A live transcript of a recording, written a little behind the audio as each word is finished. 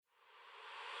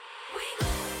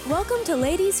Welcome to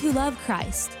Ladies Who Love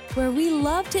Christ, where we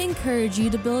love to encourage you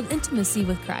to build intimacy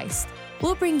with Christ.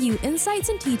 We'll bring you insights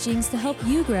and teachings to help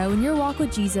you grow in your walk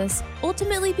with Jesus,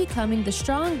 ultimately becoming the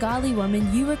strong, godly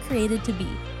woman you were created to be.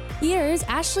 Here's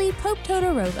Ashley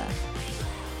Pope-Todorova.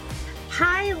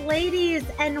 Hi, ladies,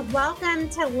 and welcome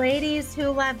to Ladies Who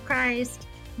Love Christ.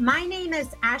 My name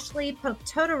is Ashley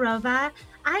Pope-Todorova.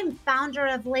 I'm founder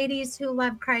of Ladies Who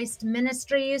Love Christ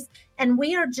Ministries, and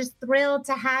we are just thrilled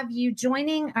to have you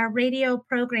joining our radio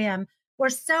program. We're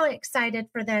so excited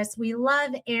for this. We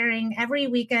love airing every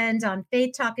weekend on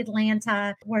Faith Talk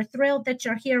Atlanta. We're thrilled that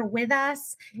you're here with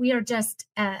us. We are just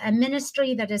a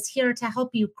ministry that is here to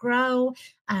help you grow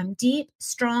deep,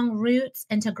 strong roots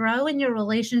and to grow in your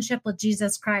relationship with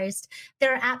Jesus Christ.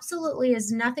 There absolutely is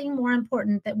nothing more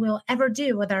important that we'll ever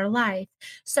do with our life.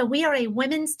 So we are a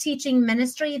women's teaching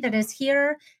ministry that is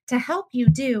here to help you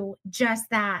do just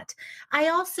that. I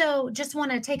also just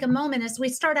want to take a moment as we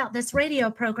start out this radio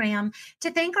program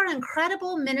to thank our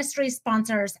incredible ministry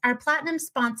sponsors, our platinum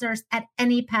sponsors at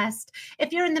AnyPest.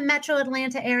 If you're in the metro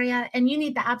Atlanta area and you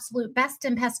need the absolute best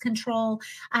in pest control,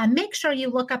 make sure you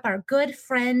look up our good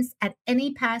friends at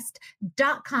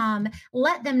anypest.com.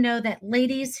 Let them know that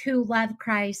Ladies Who Love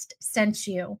Christ sent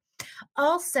you.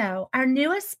 Also, our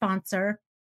newest sponsor,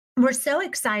 we're so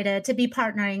excited to be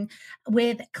partnering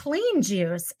with Clean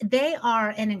Juice. They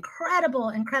are an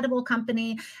incredible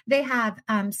company. They have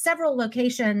several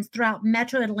locations throughout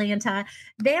Metro Atlanta.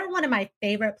 They're one of my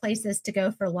favorite places to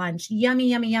go for lunch.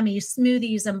 Yummy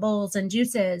smoothies and bowls and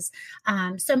juices.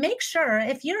 So make sure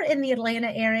if you're in the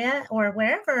Atlanta area or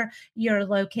wherever you're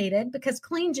located, because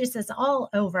Clean Juice is all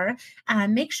over,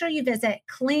 make sure you visit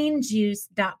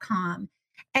cleanjuice.com.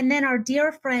 And then our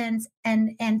dear friends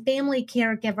and family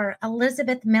caregiver,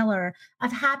 Elizabeth Miller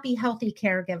of Happy Healthy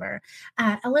Caregiver.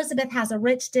 Elizabeth has a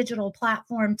rich digital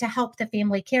platform to help the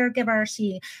family caregiver.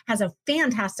 She has a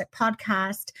fantastic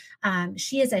podcast.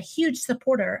 She is a huge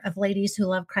supporter of Ladies Who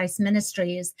Love Christ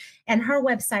Ministries. And her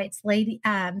website's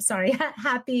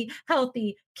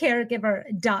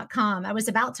happyhealthycaregiver.com. I was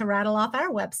about to rattle off our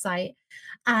website.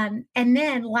 And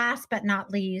then last but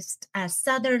not least,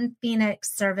 Southern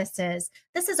Phoenix Services.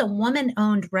 This is a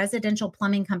woman-owned residential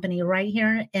plumbing company right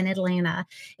here in Atlanta.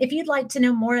 If you'd like to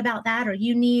know more about that or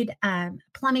you need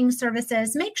plumbing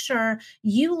services, make sure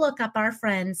you look up our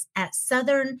friends at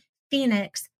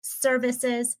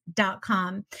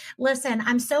southernphoenixservices.com. Listen,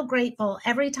 I'm so grateful.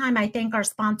 Every time I thank our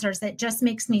sponsors, it just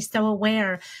makes me so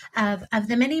aware of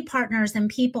the many partners and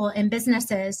people and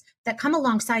businesses that come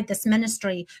alongside this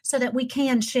ministry so that we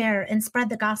can share and spread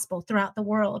the gospel throughout the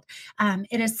world.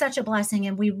 It is such a blessing,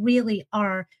 and we really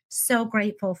are so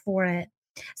grateful for it.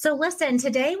 So listen,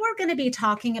 today we're going to be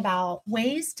talking about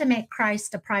ways to make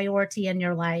Christ a priority in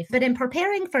your life. But in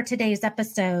preparing for today's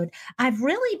episode, I've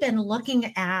really been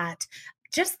looking at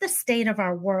just the state of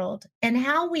our world and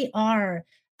how we are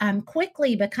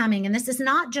quickly becoming, and this is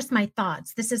not just my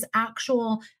thoughts, this is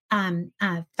actual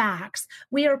facts.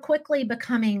 We are quickly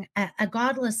becoming a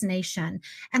godless nation.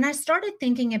 And I started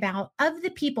thinking about, of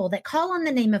the people that call on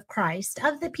the name of Christ,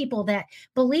 of the people that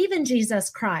believe in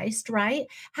Jesus Christ, right?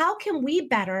 How can we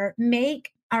better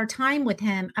make our time with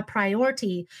him a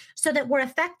priority so that we're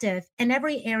effective in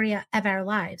every area of our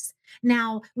lives?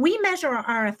 Now, we measure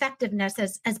our effectiveness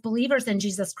as believers in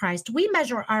Jesus Christ. We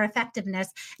measure our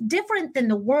effectiveness different than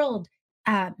the world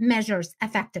measures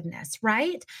effectiveness,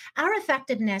 right? Our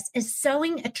effectiveness is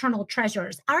sowing eternal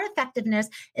treasures. Our effectiveness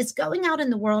is going out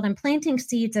in the world and planting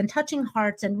seeds and touching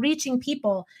hearts and reaching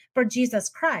people for Jesus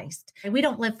Christ. We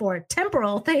don't live for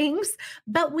temporal things,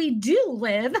 but we do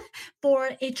live for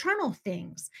eternal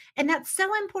things. And that's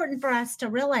so important for us to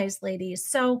realize, ladies.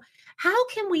 So how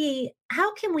can we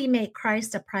make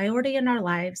Christ a priority in our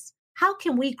lives? How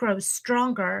can we grow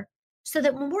stronger so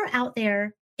that when we're out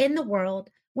there in the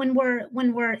world, when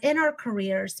we're in our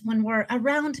careers, when we're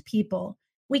around people,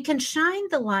 we can shine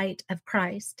the light of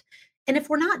Christ? And if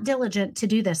we're not diligent to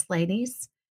do this, ladies,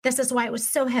 this is why it was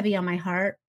so heavy on my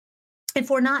heart. If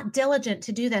we're not diligent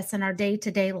to do this in our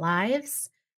day-to-day lives,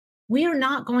 we are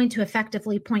not going to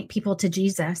effectively point people to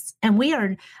Jesus. And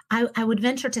I would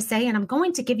venture to say, and I'm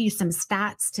going to give you some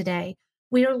stats today,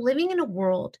 we are living in a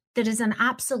world that is in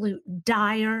absolute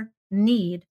dire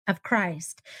need of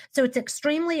Christ. So it's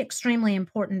extremely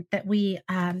important that we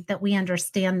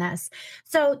understand this.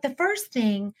 So the first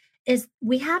thing is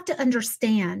we have to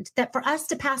understand that for us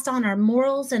to pass on our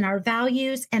morals and our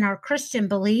values and our Christian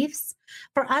beliefs,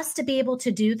 for us to be able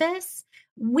to do this,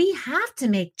 we have to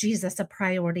make Jesus a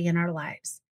priority in our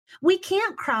lives. We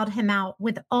can't crowd him out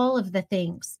with all of the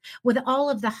things, with all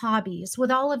of the hobbies,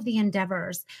 with all of the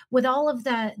endeavors, with all of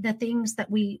the things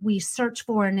that we search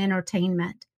for in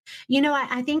entertainment.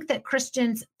 I think that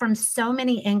Christians from so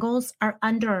many angles are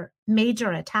under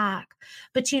major attack.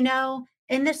 But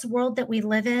in this world that we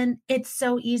live in, it's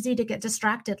so easy to get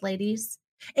distracted, ladies.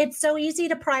 It's so easy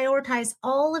to prioritize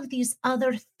all of these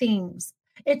other things.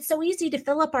 It's so easy to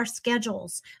fill up our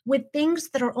schedules with things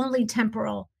that are only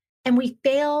temporal. And we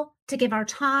fail to give our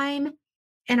time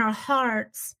and our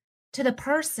hearts to the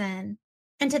person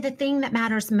and to the thing that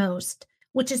matters most,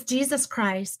 which is Jesus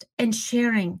Christ and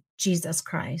sharing Jesus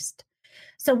Christ.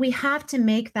 So we have to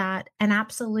make that an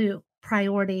absolute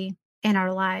priority in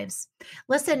our lives.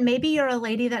 Listen, maybe you're a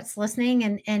lady that's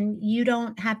listening and you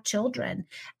don't have children.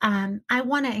 I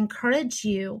want to encourage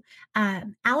you.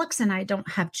 Alex and I don't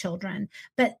have children,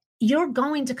 but you're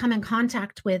going to come in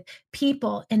contact with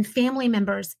people and family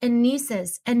members and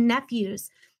nieces and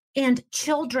nephews and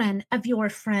children of your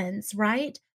friends,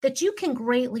 right? That you can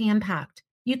greatly impact.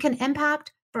 You can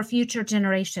impact for future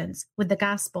generations with the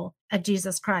gospel of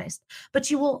Jesus Christ. But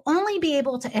you will only be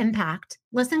able to impact,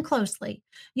 listen closely,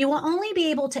 you will only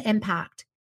be able to impact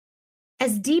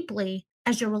as deeply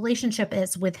as your relationship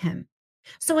is with him.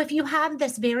 So if you have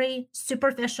this very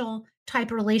superficial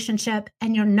type relationship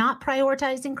and you're not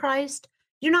prioritizing Christ,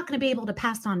 you're not going to be able to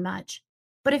pass on much.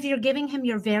 But if you're giving him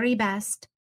your very best,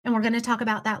 and we're going to talk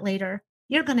about that later,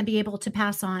 you're going to be able to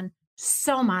pass on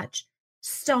so much,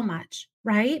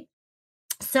 right?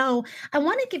 So I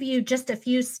want to give you just a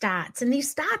few stats, and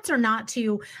these stats are not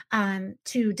to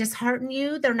dishearten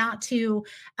you. They're not to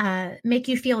make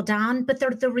you feel down, but they're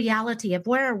the reality of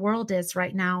where our world is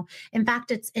right now. In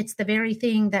fact, it's the very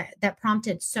thing that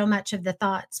prompted so much of the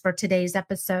thoughts for today's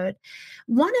episode.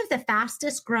 One of the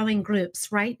fastest growing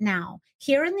groups right now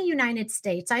here in the United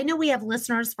States, I know we have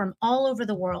listeners from all over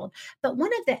the world, but one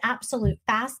of the absolute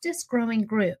fastest growing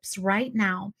groups right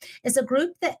now is a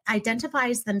group that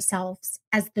identifies themselves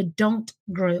as the don't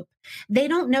group. They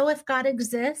don't know if God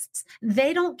exists.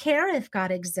 They don't care if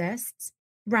God exists,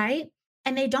 right?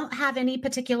 And they don't have any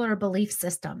particular belief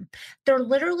system. They're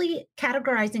literally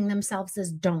categorizing themselves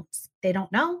as don'ts. They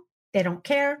don't know. They don't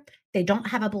care. They don't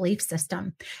have a belief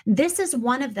system. This is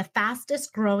one of the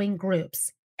fastest growing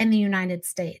groups in the United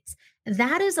States.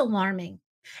 That is alarming.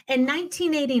 In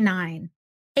 1989,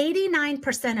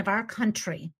 89% of our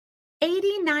country,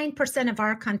 89% of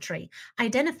our country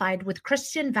identified with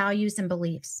Christian values and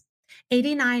beliefs.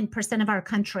 89% of our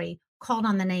country called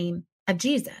on the name of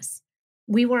Jesus.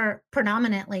 We were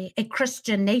predominantly a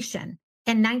Christian nation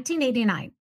in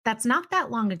 1989. That's not that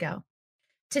long ago.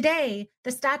 Today,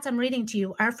 the stats I'm reading to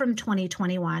you are from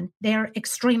 2021. They're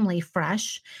extremely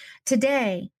fresh.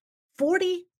 Today,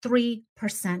 43%.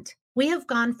 We have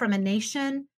gone from a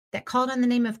nation that called on the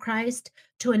name of Christ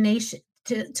to a nation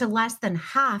to less than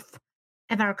half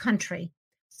of our country.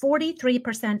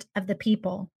 43% of the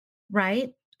people,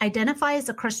 right, identify as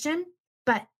a Christian,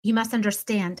 but you must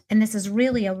understand, and this is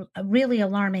really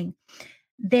alarming.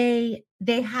 They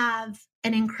have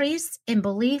an increase in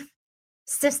belief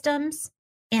systems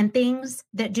and things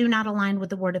that do not align with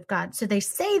the word of God. So they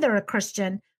say they're a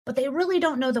Christian, but they really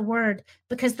don't know the word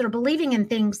because they're believing in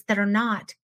things that are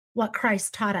not what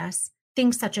Christ taught us,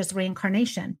 things such as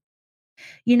reincarnation.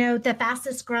 The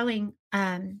fastest growing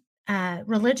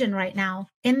religion right now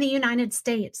in the United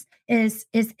States is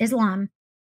Islam,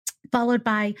 followed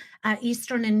by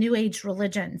Eastern and New Age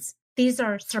religions. These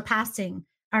are surpassing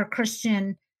our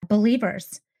Christian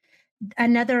believers.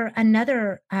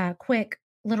 Another quick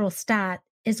little stat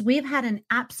is we've had an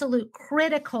absolute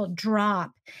critical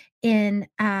drop in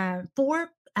 4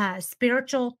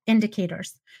 spiritual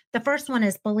indicators. The first one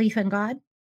is belief in God,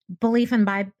 belief in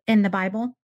the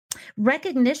Bible,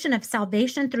 recognition of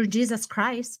salvation through Jesus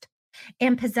Christ,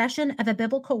 and possession of a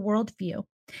biblical worldview.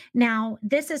 Now,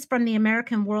 this is from the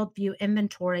American Worldview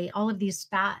Inventory, all of these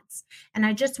stats. And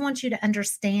I just want you to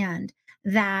understand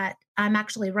that I'm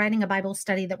actually writing a Bible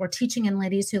study that we're teaching in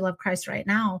Ladies Who Love Christ right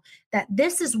now, that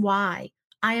this is why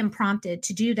I am prompted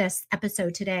to do this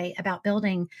episode today about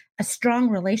building a strong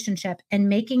relationship and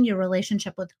making your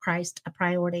relationship with Christ a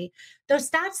priority. Those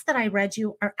stats that I read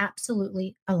you are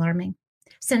absolutely alarming.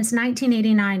 Since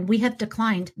 1989, we have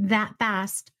declined that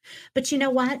fast. But you know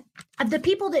what? Of the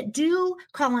people that do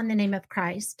call on the name of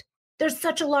Christ, there's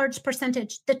such a large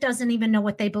percentage that doesn't even know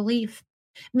what they believe.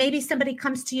 Maybe somebody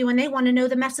comes to you and they want to know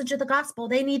the message of the gospel.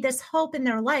 They need this hope in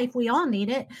their life. We all need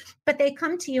it, but they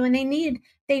come to you and they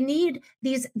need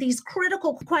these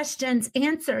critical questions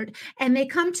answered. And they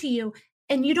come to you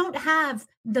and you don't have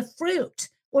the fruit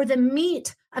or the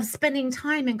meat of spending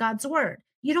time in God's word.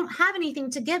 You don't have anything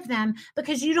to give them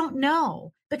because you don't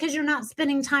know, because you're not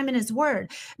spending time in his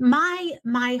word.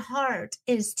 My heart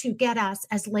is to get us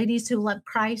as ladies who love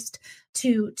Christ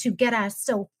to get us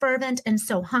so fervent and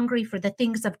so hungry for the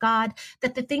things of God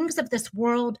that the things of this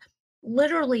world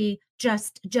literally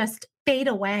just fade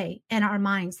away in our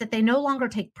minds, that they no longer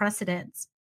take precedence.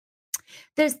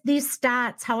 These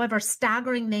stats, however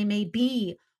staggering they may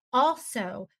be,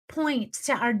 also point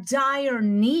to our dire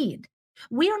need.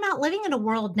 We are not living in a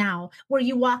world now where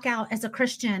you walk out as a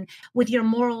Christian with your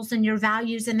morals and your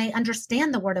values and they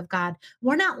understand the word of God.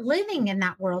 We're not living in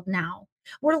that world now.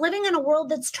 We're living in a world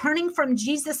that's turning from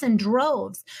Jesus in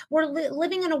droves. We're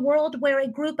living in a world where a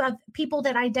group of people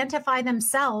that identify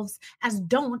themselves as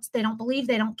don'ts, they don't believe,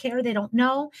 they don't care, they don't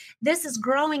know. This is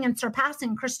growing and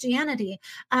surpassing Christianity,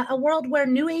 a world where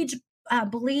New Age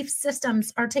belief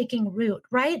systems are taking root,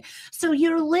 right? So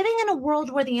you're living in a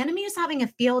world where the enemy is having a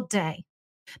field day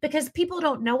because people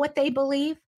don't know what they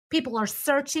believe. People are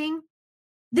searching.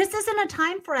 This isn't a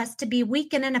time for us to be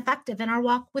weak and ineffective in our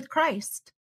walk with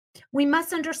Christ. We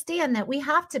must understand that we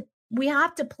have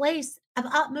to place of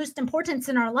utmost importance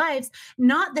in our lives,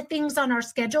 not the things on our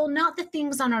schedule, not the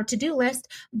things on our to-do list,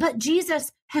 but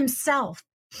Jesus himself.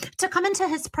 To come into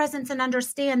his presence and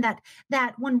understand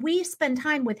that when we spend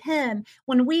time with him,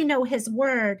 when we know his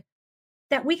word,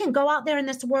 that we can go out there in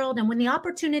this world, and when the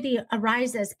opportunity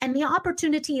arises, and the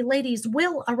opportunity, ladies,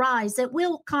 will arise, it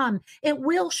will come, it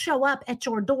will show up at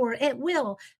your door, it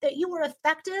will, that you are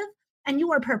effective and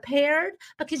you are prepared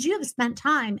because you have spent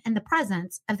time in the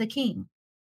presence of the King,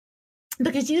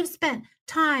 because you've spent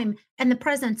time in the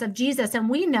presence of Jesus. And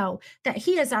we know that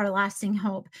he is our lasting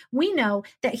hope. We know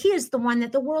that he is the one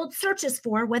that the world searches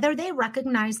for, whether they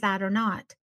recognize that or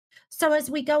not. So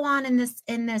as we go on in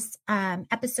this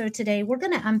episode today, we're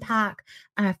going to unpack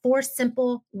 4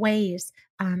 simple ways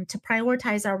to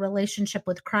prioritize our relationship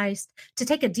with Christ, to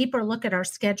take a deeper look at our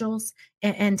schedules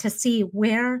and to see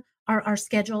where are our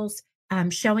schedules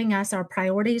showing us our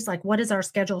priorities. Like, what does our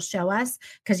schedule show us?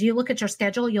 Because you look at your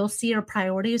schedule, you'll see your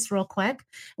priorities real quick.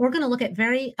 We're going to look at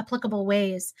very applicable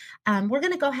ways. We're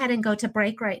going to go ahead and go to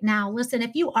break right now. Listen,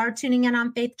 if you are tuning in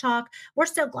on Faith Talk, we're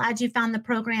so glad you found the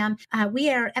program. We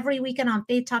air every weekend on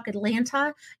Faith Talk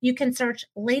Atlanta. You can search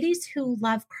Ladies Who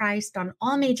Love Christ on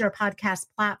all major podcast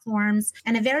platforms.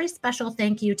 And a very special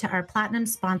thank you to our platinum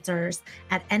sponsors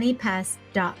at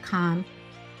anypest.com.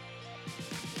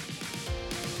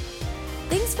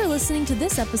 Thanks for listening to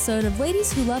this episode of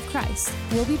Ladies Who Love Christ.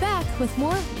 We'll be back with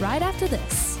more right after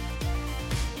this.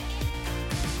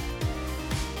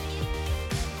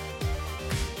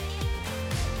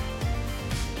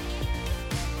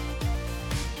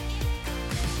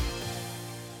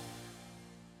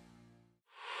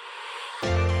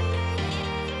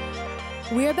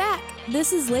 We are back.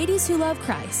 This is Ladies Who Love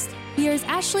Christ. Here's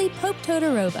Ashley Pope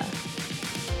Todorova.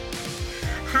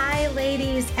 Hi,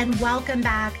 ladies, and welcome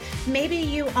back. Maybe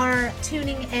you are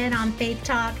tuning in on Faith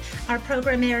Talk. Our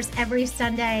program airs every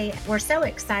Sunday. We're so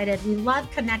excited. We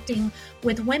love connecting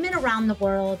with women around the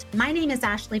world. My name is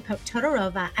Ashley Pope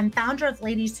Todorova. I'm founder of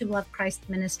Ladies Who Love Christ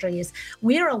Ministries.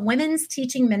 We are a women's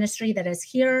teaching ministry that is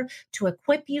here to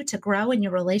equip you to grow in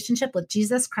your relationship with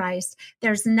Jesus Christ.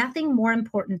 There's nothing more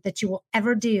important that you will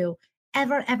ever do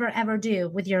ever do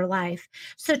with your life.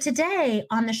 So today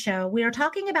on the show, we are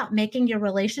talking about making your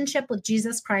relationship with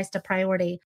Jesus Christ a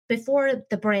priority. Before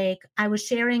the break, I was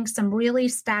sharing some really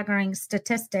staggering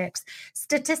statistics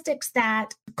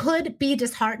that could be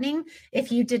disheartening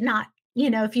if you did not,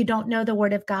 if you don't know the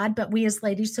word of God, but we as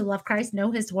ladies who love Christ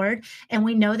know his word, and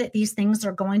we know that these things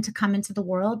are going to come into the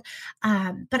world.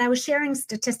 But I was sharing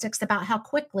statistics about how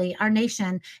quickly our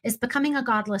nation is becoming a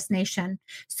godless nation.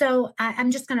 So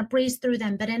I'm just going to breeze through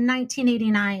them. But in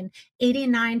 1989,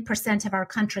 89% of our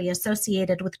country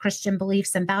associated with Christian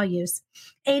beliefs and values.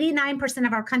 89%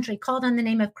 of our country called on the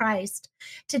name of Christ.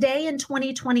 Today in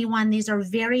 2021, these are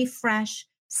very fresh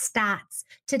stats.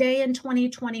 Today in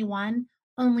 2021,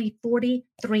 only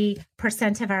 43%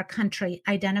 of our country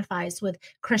identifies with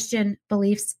Christian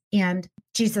beliefs and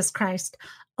Jesus Christ.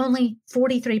 Only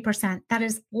 43%. That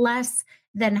is less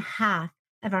than half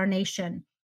of our nation.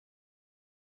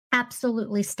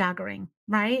 Absolutely staggering,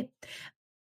 right?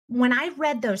 When I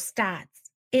read those stats,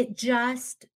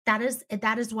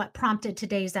 that is what prompted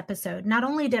today's episode. Not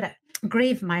only did it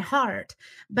grieve my heart,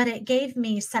 but it gave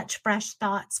me such fresh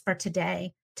thoughts for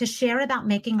today to share about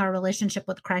making our relationship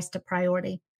with Christ a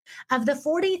priority. Of the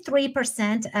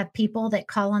 43% of people that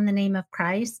call on the name of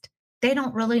Christ, they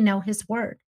don't really know his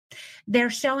word. They're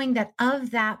showing that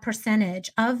of that percentage,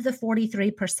 of the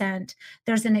 43%,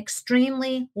 there's an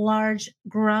extremely large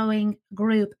growing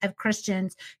group of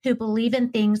Christians who believe in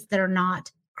things that are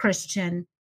not Christian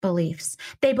beliefs.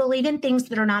 They believe in things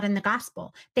that are not in the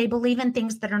gospel. They believe in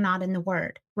things that are not in the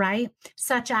word, right?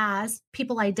 Such as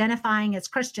people identifying as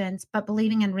Christians, but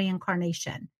believing in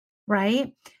reincarnation,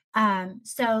 right?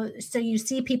 So you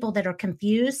see people that are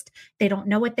confused. They don't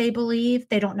know what they believe.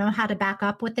 They don't know how to back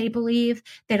up what they believe.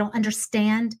 They don't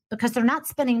understand because they're not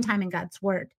spending time in God's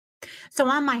word. So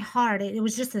on my heart, it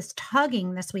was just this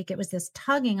tugging this week. It was this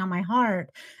tugging on my heart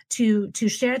to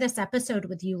share this episode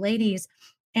with you ladies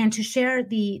and to share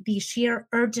the sheer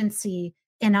urgency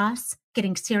in us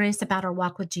getting serious about our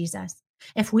walk with Jesus.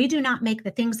 If we do not make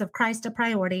the things of Christ a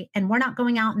priority and we're not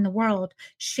going out in the world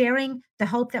sharing the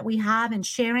hope that we have and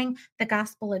sharing the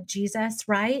gospel of Jesus,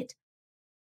 right?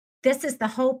 This is the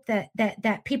hope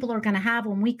that people are going to have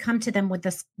when we come to them with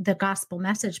the gospel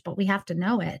message, but we have to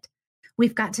know it.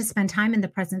 We've got to spend time in the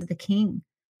presence of the King.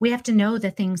 We have to know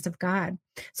the things of God.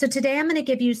 So today I'm going to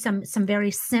give you some very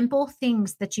simple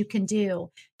things that you can do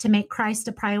to make Christ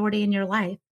a priority in your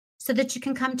life so that you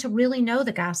can come to really know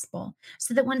the gospel.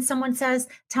 So that when someone says,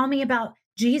 tell me about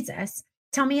Jesus,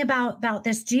 tell me about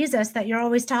this Jesus that you're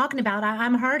always talking about.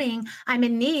 I'm hurting. I'm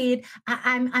in need.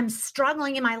 I'm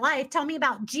struggling in my life. Tell me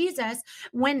about Jesus.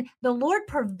 When the Lord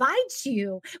provides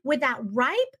you with that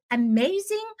ripe,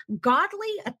 amazing,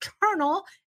 godly, eternal,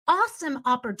 awesome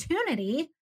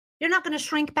opportunity, you're not going to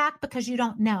shrink back because you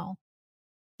don't know.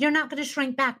 You're not going to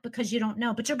shrink back because you don't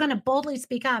know, but you're going to boldly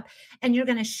speak up and you're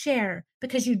going to share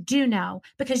because you do know,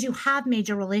 because you have made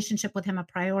your relationship with him a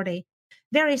priority.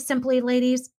 Very simply,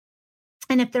 ladies,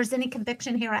 and if there's any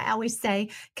conviction here, I always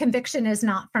say conviction is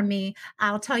not from me.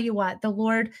 I'll tell you what, the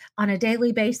Lord on a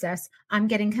daily basis, I'm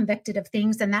getting convicted of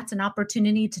things, and that's an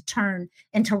opportunity to turn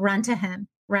and to run to him,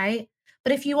 right?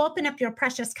 But if you open up your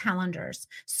precious calendars,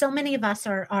 so many of us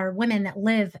are women that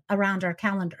live around our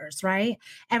calendars, right?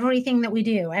 Everything that we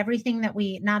do, everything that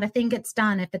not a thing gets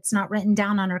done if it's not written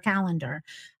down on our calendar,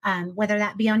 whether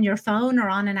that be on your phone or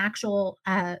on an actual,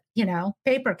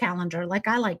 paper calendar like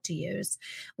I like to use.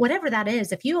 Whatever that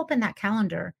is, if you open that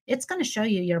calendar, it's going to show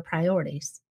you your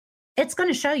priorities. It's going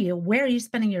to show you where are you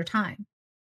spending your time.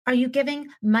 Are you giving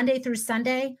Monday through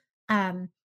Sunday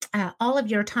all of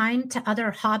your time to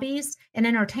other hobbies and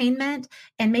entertainment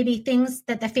and maybe things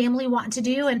that the family want to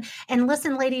do? And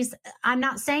listen, ladies, I'm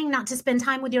not saying not to spend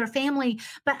time with your family,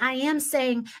 but I am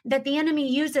saying that the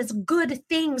enemy uses good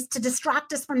things to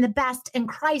distract us from the best, and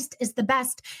Christ is the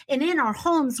best. And in our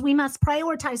homes, we must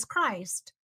prioritize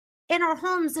Christ. In our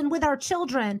homes and with our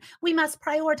children, we must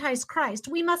prioritize Christ.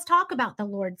 We must talk about the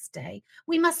Lord's Day.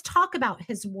 We must talk about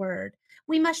his word.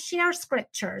 We must share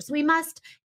scriptures. We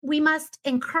must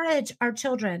encourage our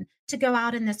children to go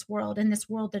out in this world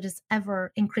that is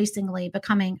ever increasingly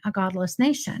becoming a godless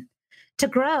nation. To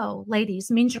grow,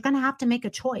 ladies, means you're going to have to make a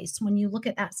choice when you look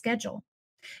at that schedule.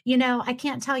 You know, I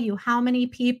can't tell you how many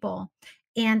people,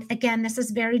 and again, this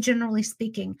is very generally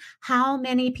speaking, how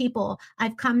many people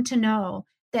I've come to know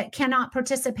that cannot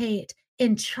participate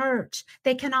in church.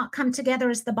 They cannot come together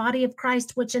as the body of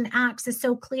Christ, which in Acts is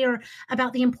so clear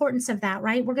about the importance of that,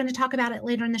 right? We're going to talk about it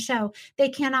later in the show. They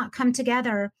cannot come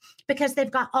together because they've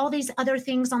got all these other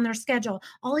things on their schedule,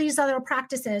 all these other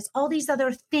practices, all these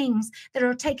other things that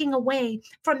are taking away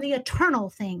from the eternal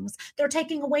things. They're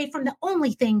taking away from the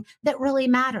only thing that really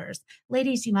matters.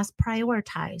 Ladies, you must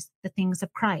prioritize the things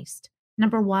of Christ.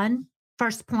 Number one,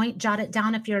 first point, jot it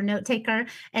down if you're a note taker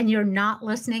and you're not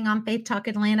listening on Faith Talk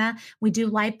Atlanta. We do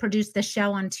live produce the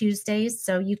show on Tuesdays,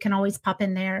 so you can always pop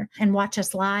in there and watch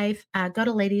us live. Go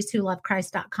to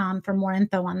ladieswholovechrist.com for more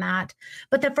info on that.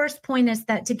 But the first point is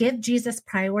that to give Jesus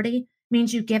priority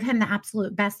means you give him the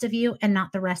absolute best of you and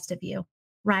not the rest of you,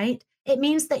 right? It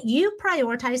means that you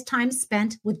prioritize time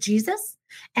spent with Jesus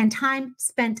and time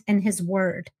spent in his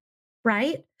word,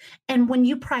 right? And when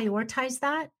you prioritize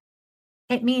that,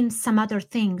 it means some other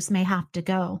things may have to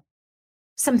go.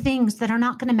 Some things that are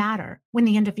not going to matter when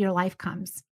the end of your life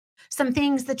comes. Some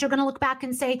things that you're going to look back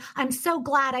and say, I'm so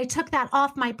glad I took that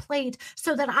off my plate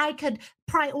so that I could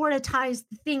prioritize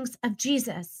the things of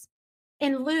Jesus.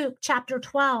 In Luke chapter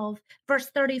 12, verse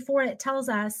 34, it tells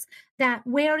us that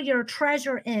where your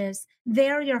treasure is,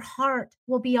 there your heart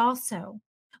will be also.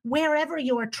 Wherever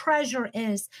your treasure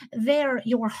is, there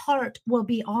your heart will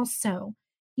be also.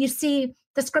 You see,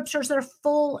 the scriptures are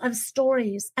full of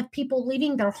stories of people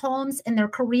leaving their homes and their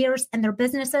careers and their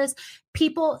businesses,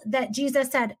 people that Jesus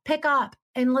said, pick up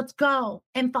and let's go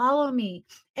and follow me.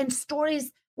 And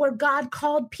stories where God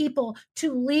called people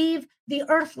to leave the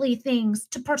earthly things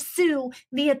to pursue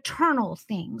the eternal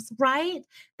things, right?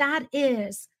 That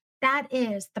is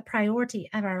the priority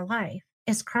of our life,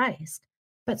 is Christ.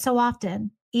 But so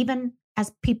often, even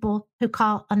as people who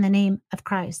call on the name of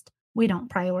Christ, we don't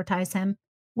prioritize him.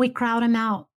 We crowd him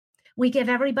out. We give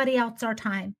everybody else our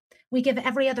time. We give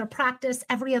every other practice,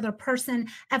 every other person,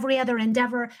 every other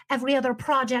endeavor, every other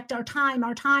project our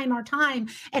time.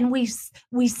 And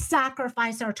we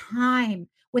sacrifice our time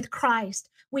with Christ.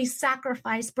 We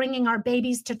sacrifice bringing our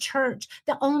babies to church,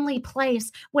 the only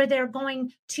place where they're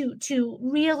going to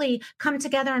really come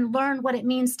together and learn what it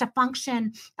means to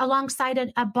function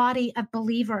alongside a body of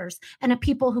believers and a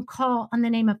people who call on the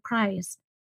name of Christ.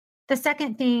 The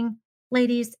second thing,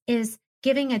 ladies, is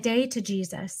giving a day to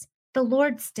Jesus, the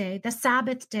Lord's Day, the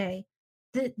Sabbath day.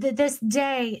 This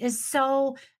day is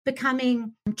so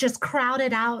becoming just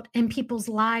crowded out in people's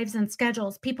lives and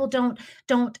schedules. People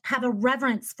don't have a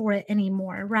reverence for it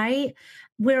anymore, right?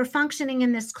 We're functioning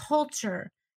in this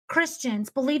culture. Christians,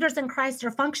 believers in Christ,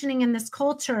 are functioning in this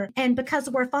culture. And because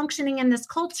we're functioning in this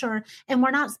culture and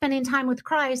we're not spending time with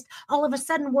Christ, all of a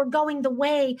sudden we're going the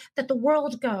way that the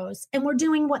world goes, and we're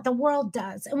doing what the world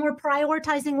does, and we're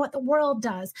prioritizing what the world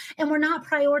does, and we're not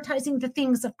prioritizing the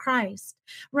things of Christ.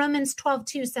 Romans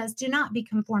 12:2 says, "Do not be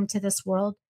conformed to this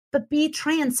world, but be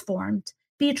transformed.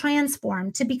 Be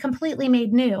transformed to be completely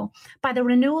made new by the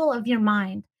renewal of your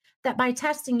mind, that by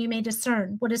testing you may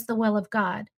discern what is the will of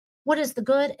God. What is the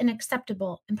good and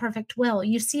acceptable and perfect will?"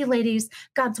 You see, ladies,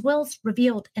 God's will's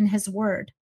revealed in his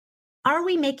word. Are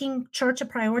we making church a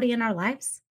priority in our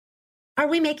lives? Are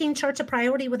we making church a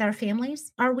priority with our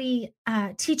families? Are we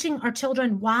teaching our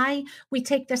children why we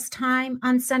take this time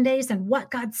on Sundays and what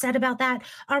God said about that?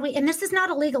 Are we? And this is not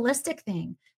a legalistic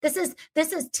thing. This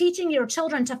is teaching your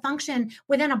children to function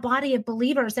within a body of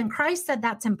believers. And Christ said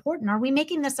that's important. Are we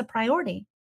making this a priority?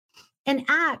 In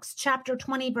Acts chapter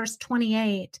 20, verse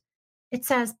 28, it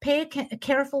says, "Pay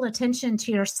careful attention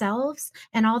to yourselves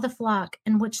and all the flock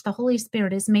in which the Holy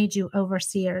Spirit has made you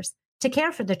overseers, to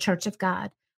care for the church of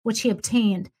God, which he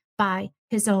obtained by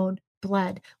his own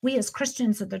blood." We as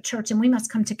Christians of the church, and we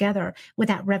must come together with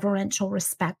that reverential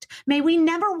respect. May we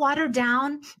never water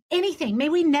down anything. May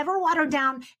we never water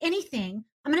down anything.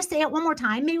 I'm going to say it one more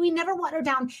time. May we never water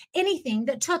down anything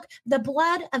that took the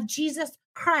blood of Jesus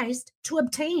Christ to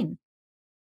obtain,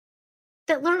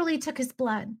 that literally took his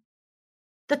blood.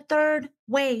 The third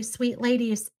way, sweet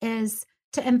ladies, is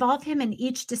to involve him in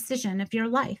each decision of your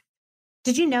life.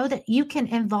 Did you know that you can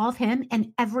involve him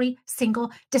in every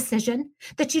single decision?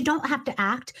 That you don't have to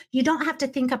act. You don't have to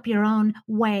think up your own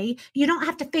way. You don't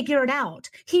have to figure it out.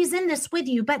 He's in this with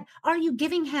you, but are you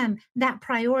giving him that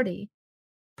priority?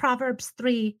 Proverbs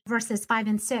 3, verses 5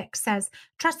 and 6 says,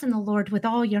 "Trust in the Lord with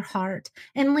all your heart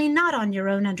and lean not on your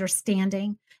own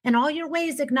understanding. In all your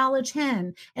ways acknowledge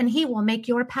him, and he will make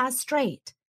your path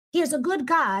straight." He is a good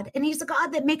God, and he's a God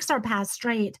that makes our path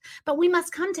straight, but we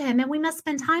must come to him and we must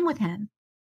spend time with him.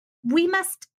 We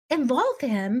must involve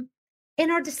him in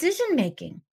our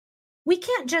decision-making. We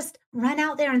can't just run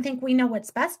out there and think we know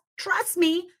what's best. Trust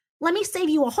me, let me save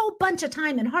you a whole bunch of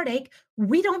time and heartache.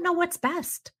 We don't know what's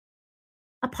best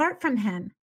apart from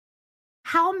him.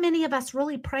 How many of us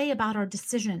really pray about our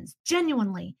decisions,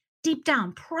 genuinely, deep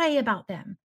down, pray about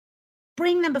them,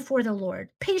 bring them before the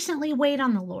Lord, patiently wait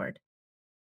on the Lord?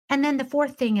 And then the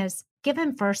fourth thing is give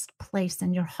him first place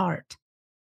in your heart.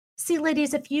 See,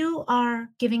 ladies, if you are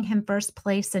giving him first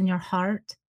place in your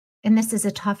heart, and this is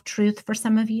a tough truth for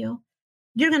some of you,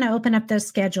 you're going to open up those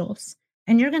schedules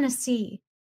and you're going to see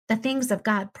the things of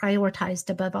God prioritized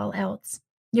above all else.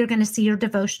 You're going to see your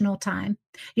devotional time.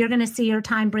 You're going to see your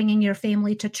time bringing your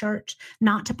family to church,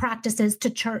 not to practices, to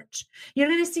church. You're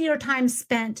going to see your time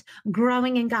spent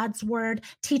growing in God's word,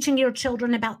 teaching your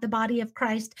children about the body of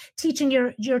Christ, teaching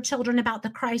your children about the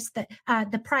price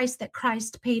that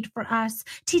Christ paid for us,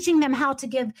 teaching them how to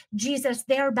give Jesus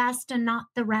their best and not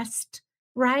the rest,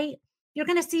 right? You're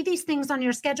going to see these things on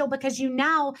your schedule because you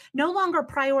now no longer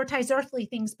prioritize earthly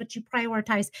things, but you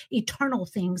prioritize eternal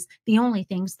things, the only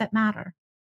things that matter.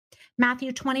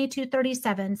 Matthew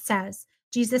 22:37 says,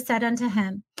 Jesus said unto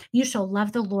him, "You shall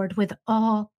love the Lord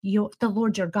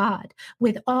your God,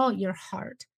 with all your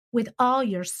heart, with all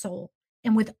your soul,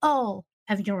 and with all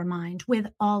of your mind," with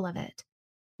all of it.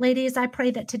 Ladies, I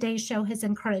pray that today's show has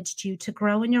encouraged you to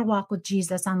grow in your walk with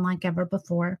Jesus unlike ever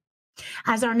before.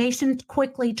 As our nation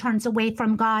quickly turns away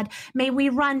from God, may we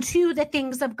run to the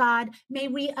things of God. May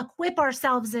we equip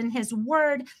ourselves in his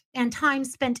word and time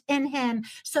spent in him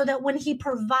so that when he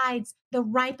provides the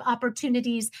ripe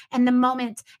opportunities and the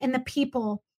moment and the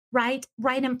people right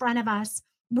in front of us,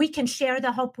 we can share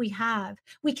the hope we have.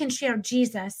 We can share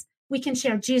Jesus. We can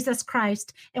share Jesus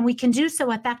Christ, and we can do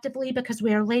so effectively because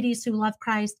we are ladies who love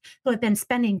Christ, who have been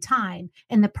spending time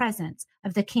in the presence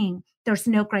of the King. There's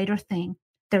no greater thing.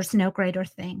 There's no greater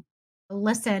thing.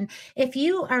 Listen, if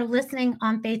you are listening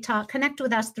on Faith Talk, connect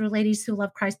with us through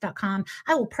ladieswholovechrist.com.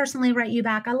 I will personally write you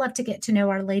back. I love to get to know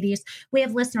our ladies. We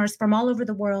have listeners from all over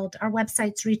the world. Our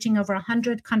website's reaching over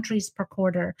 100 countries per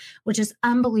quarter, which is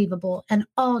unbelievable, and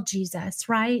all Jesus,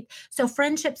 right? So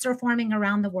friendships are forming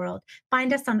around the world.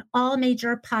 Find us on all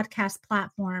major podcast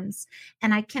platforms.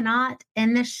 And I cannot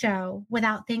end this show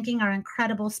without thanking our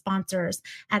incredible sponsors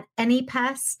at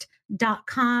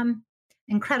anypest.com.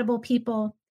 Incredible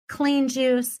people.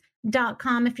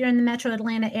 CleanJuice.com. If you're in the metro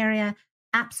Atlanta area,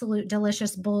 absolute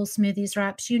delicious bowl smoothies,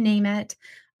 wraps, you name it.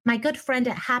 My good friend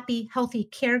at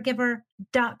happyhealthycaregiver.com.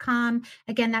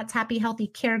 Again, that's Happy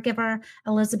Healthy Caregiver,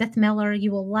 Elizabeth Miller.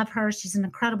 You will love her. She's an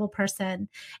incredible person.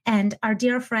 And our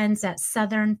dear friends at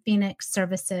Southern Phoenix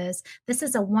Services. This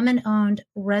is a woman-owned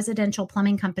residential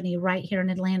plumbing company right here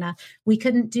in Atlanta. We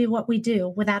couldn't do what we do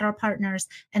without our partners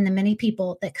and the many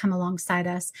people that come alongside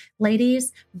us.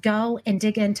 Ladies, go and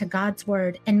dig into God's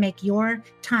word and make your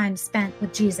time spent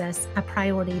with Jesus a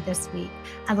priority this week.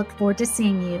 I look forward to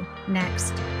seeing you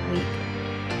next week.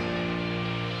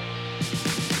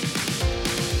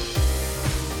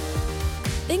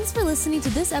 Thanks for listening to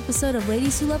this episode of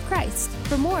Ladies Who Love Christ.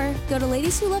 For more, go to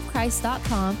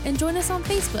ladieswholovechrist.com and join us on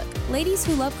Facebook, Ladies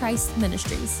Who Love Christ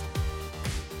Ministries.